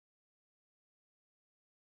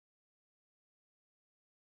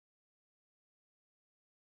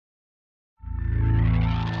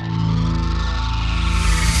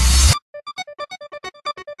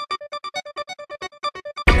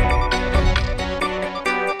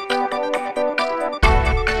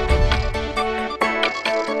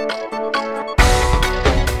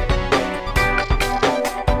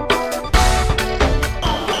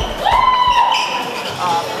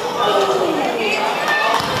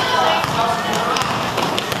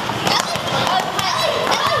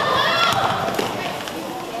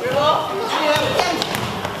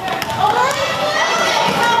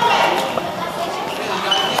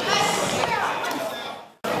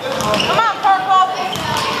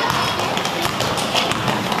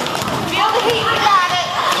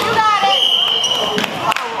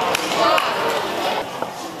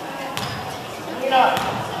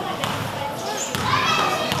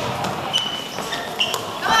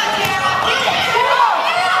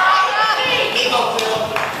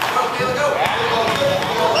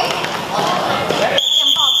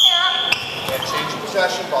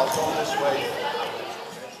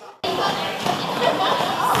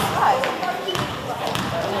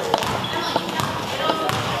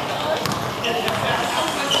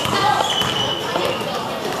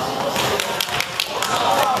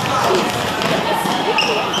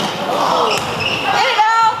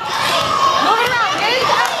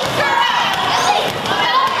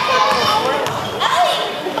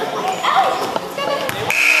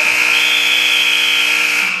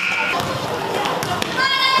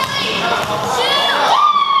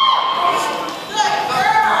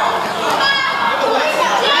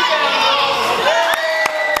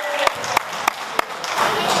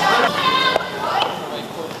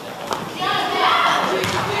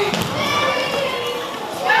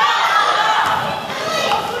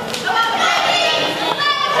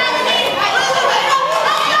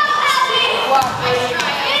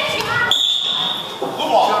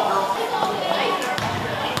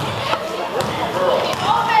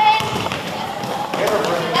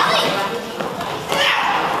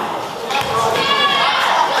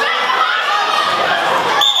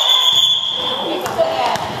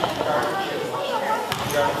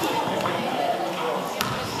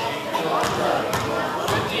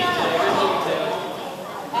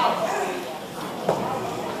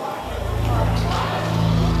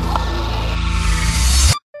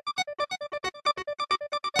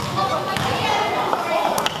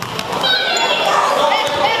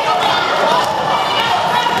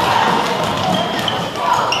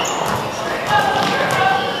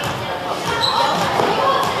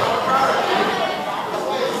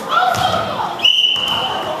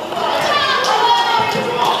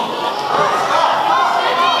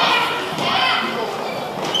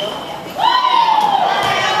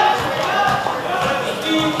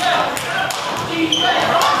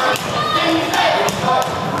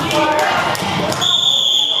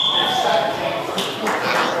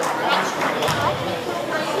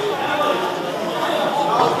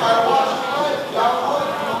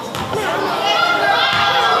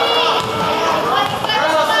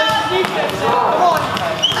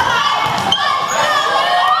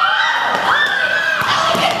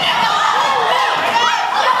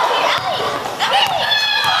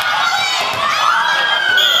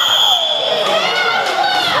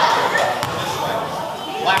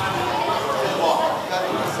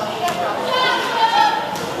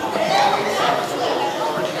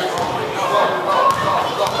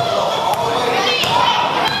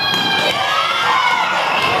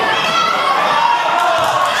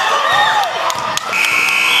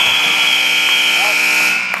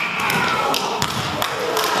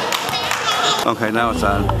Okay, now it's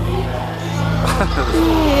on.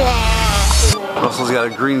 Russell's got a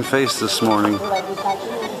green face this morning. All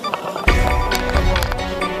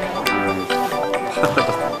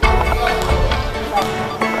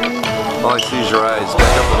I see is your eyes.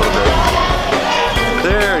 Back up a little bit.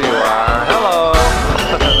 There you are. Hello.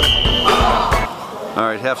 All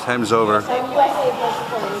right, halftime's over. I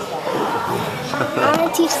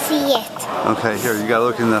want to see it. Okay, here, you gotta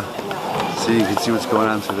look in the, so you can see what's going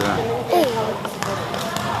on through there.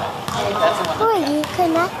 Oh, you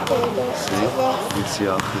connected it. See? You can see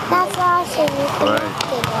all. That's awesome. You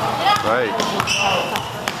connected it. Right.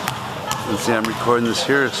 And see, I'm recording this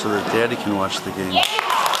here so that Daddy can watch the game. The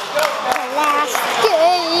last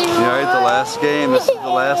game. Yeah, right, the last game. This is the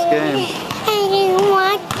last game. I didn't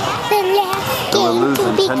want the last And we're game losing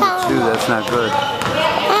to become. 10-2. That's not good.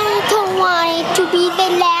 I don't want it to be the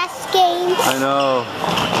last game. I know.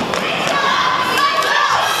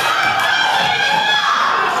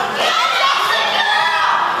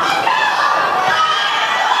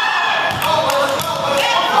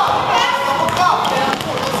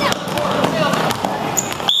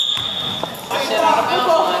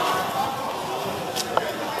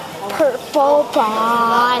 Purple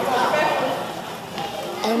ball.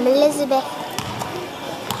 I'm Elizabeth.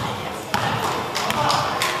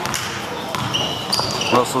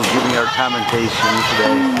 Russell's giving our commentation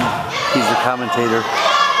today. He's the commentator.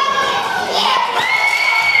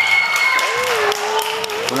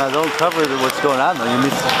 Well, now don't cover what's going on though. You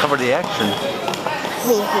need to cover the action.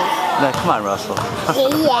 Now, come on, Russell.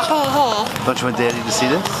 Yeah. Don't you want Daddy to see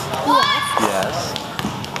this? Yes. Yes.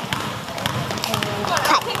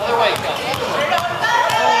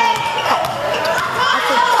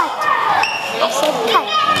 I said cut.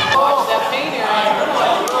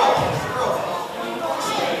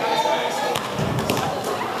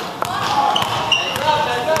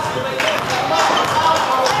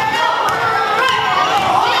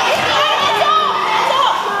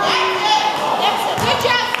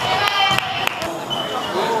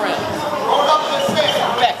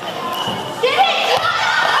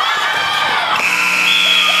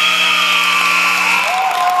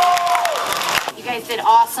 Did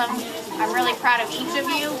awesome. I'm really proud of each of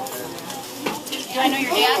you. Do I know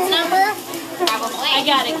your dad's number? Probably. I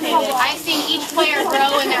got it, Katie. I've seen each player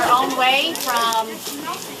grow in their own way, from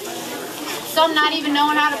some not even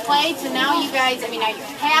knowing how to play to now you guys, I mean, now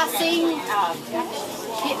you're passing,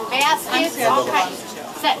 hitting baskets, all kinds,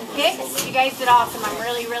 setting picks. You guys did awesome. I'm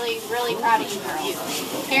really, really, really proud of you girls.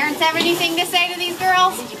 Parents have anything to say to these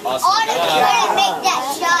girls? Awesome. Make that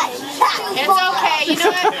shot. It's okay. You know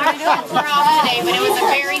what? Our shots were off today, but it was a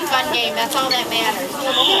very fun game. That's all that matters. It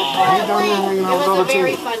was a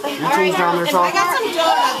very fun game. All right, I got some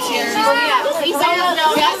donuts here. yeah, please don't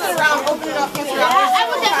know. Pass it around, open it up, pass it around. I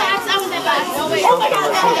want that box. I want that box. Oh my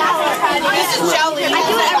God. This is jelly. I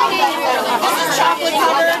do it every day. This is chocolate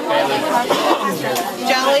covered.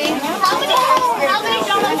 Jelly. How many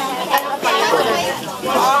donuts?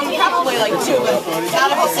 Probably like 2, but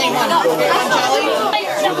not of the same one. One jelly.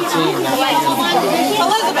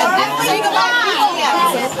 Elizabeth, say goodbye.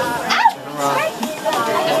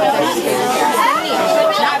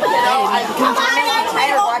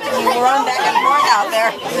 I'm watching you run back and forth out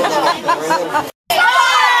there.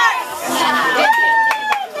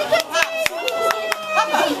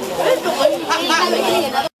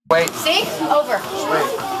 Wait. See? Over. Wait.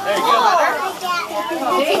 There you go.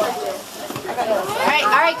 See?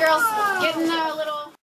 All right, girls. Get in a little.